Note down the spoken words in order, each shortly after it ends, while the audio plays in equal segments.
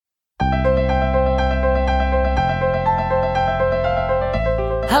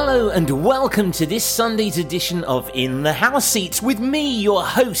Hello and welcome to this Sunday's edition of In the House Seats with me, your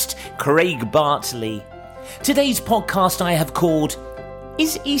host, Craig Bartley. Today's podcast I have called,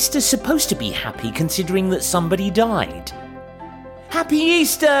 Is Easter supposed to be happy considering that somebody died? Happy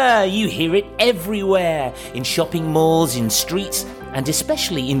Easter! You hear it everywhere, in shopping malls, in streets, and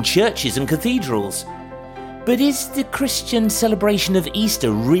especially in churches and cathedrals. But is the Christian celebration of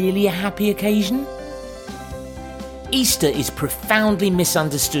Easter really a happy occasion? Easter is profoundly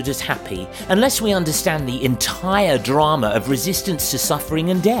misunderstood as happy unless we understand the entire drama of resistance to suffering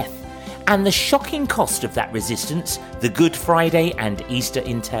and death, and the shocking cost of that resistance the Good Friday and Easter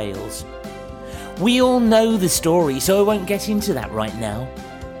entails. We all know the story, so I won't get into that right now.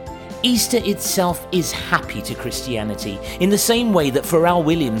 Easter itself is happy to Christianity, in the same way that Pharrell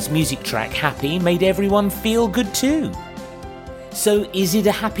Williams' music track Happy made everyone feel good too. So is it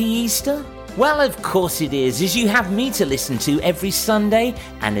a happy Easter? Well, of course it is, as you have me to listen to every Sunday,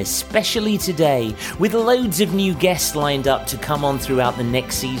 and especially today, with loads of new guests lined up to come on throughout the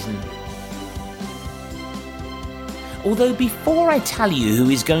next season. Although before I tell you who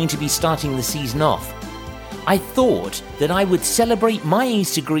is going to be starting the season off, I thought that I would celebrate my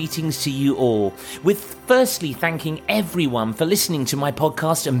Easter greetings to you all, with firstly thanking everyone for listening to my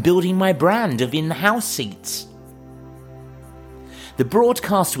podcast and building my brand of In the House Seats. The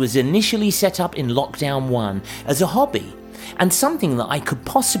broadcast was initially set up in Lockdown 1 as a hobby and something that I could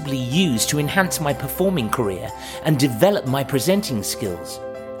possibly use to enhance my performing career and develop my presenting skills.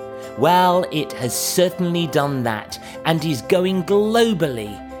 Well, it has certainly done that and is going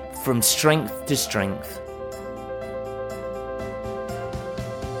globally from strength to strength.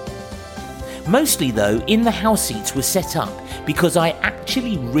 Mostly though, In the House Seats was set up because I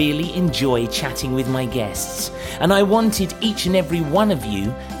actually really enjoy chatting with my guests, and I wanted each and every one of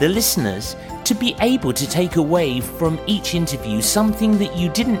you, the listeners, to be able to take away from each interview something that you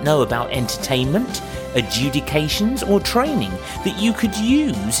didn't know about entertainment, adjudications or training that you could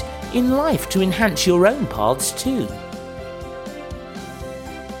use in life to enhance your own paths too.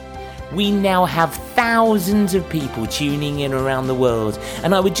 We now have thousands of people tuning in around the world,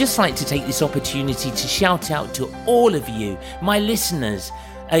 and I would just like to take this opportunity to shout out to all of you, my listeners,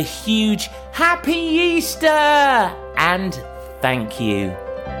 a huge Happy Easter and thank you.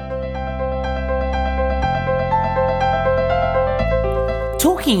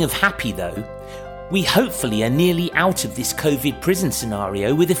 Talking of happy though, we hopefully are nearly out of this COVID prison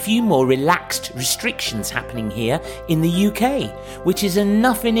scenario with a few more relaxed restrictions happening here in the UK, which is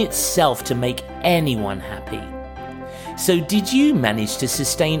enough in itself to make anyone happy. So did you manage to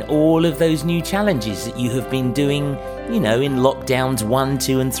sustain all of those new challenges that you have been doing, in lockdowns 1,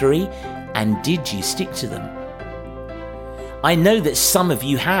 2 and 3? And did you stick to them? I know that some of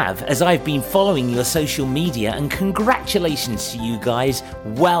you have, as I've been following your social media, and congratulations to you guys,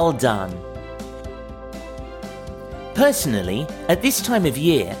 well done. Personally, at this time of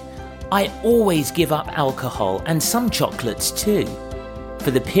year, I always give up alcohol and some chocolates too,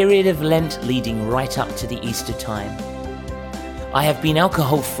 for the period of Lent leading right up to the Easter time. I have been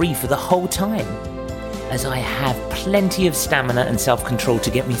alcohol-free for the whole time, as I have plenty of stamina and self-control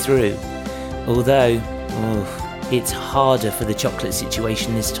to get me through, although it's harder for the chocolate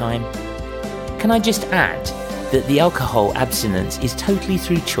situation this time. Can I just add that the alcohol abstinence is totally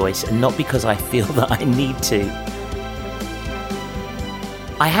through choice and not because I feel that I need to.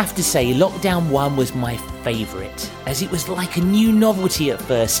 I have to say, Lockdown 1 was my favourite, as it was like a new novelty at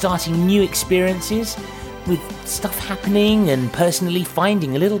first, starting new experiences, with stuff happening and personally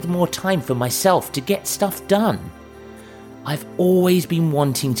finding a little more time for myself to get stuff done. I've always been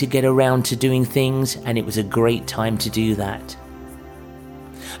wanting to get around to doing things, and it was a great time to do that.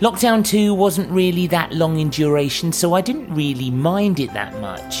 Lockdown 2 wasn't really that long in duration, so I didn't really mind it that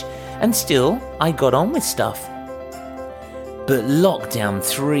much, and still, I got on with stuff. But Lockdown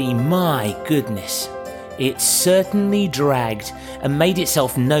 3, my goodness, it certainly dragged and made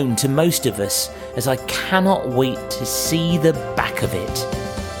itself known to most of us, as I cannot wait to see the back of it.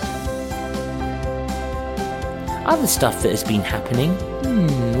 Other stuff that has been happening,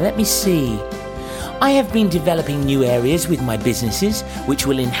 let me see. I have been developing new areas with my businesses, which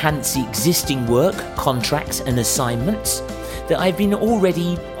will enhance the existing work, contracts and assignments that I've been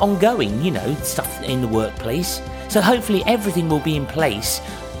already ongoing, stuff in the workplace. So hopefully everything will be in place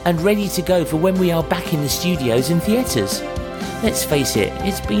and ready to go for when we are back in the studios and theatres. Let's face it,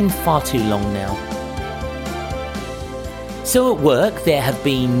 it's been far too long now. So at work there have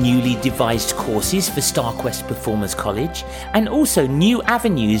been newly devised courses for StarQuest Performers College and also new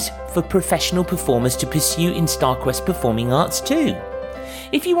avenues for professional performers to pursue in StarQuest Performing Arts too.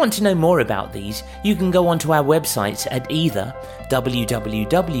 If you want to know more about these, you can go onto our websites at either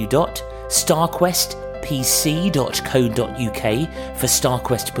www.starquestpc.co.uk for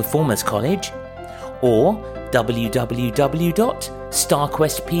StarQuest Performers College or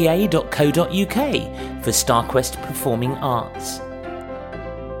www.starquestpa.co.uk for StarQuest Performing Arts.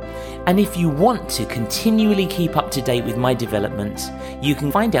 And if you want to continually keep up to date with my developments, you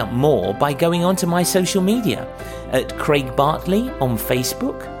can find out more by going onto my social media at Craig Bartley on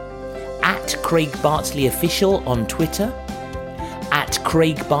Facebook, at Craig Bartley Official on Twitter, at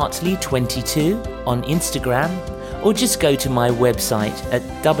Craig Bartley 22 on Instagram, or just go to my website at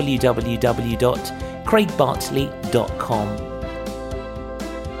www.craigbartley.com.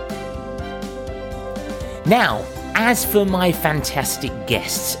 Now, as for my fantastic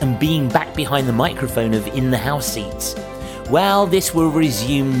guests and being back behind the microphone of In the House Seats, well, this will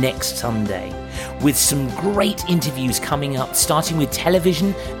resume next Sunday with some great interviews coming up, starting with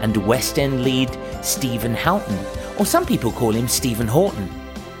television and West End lead Stephen Houghton, or some people call him Stephen Horton.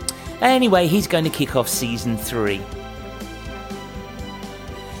 Anyway, he's going to kick off season 3.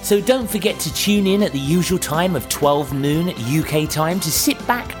 So don't forget to tune in at the usual time of 12 noon UK time to sit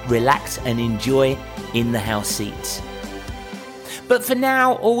back, relax and enjoy In the House Seats. But for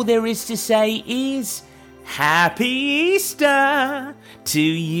now, all there is to say is Happy Easter to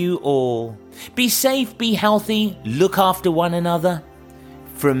you all. Be safe, be healthy, look after one another.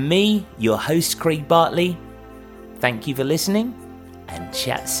 From me, your host Craig Bartley, thank you for listening and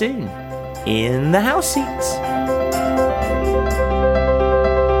chat soon in the House Seats.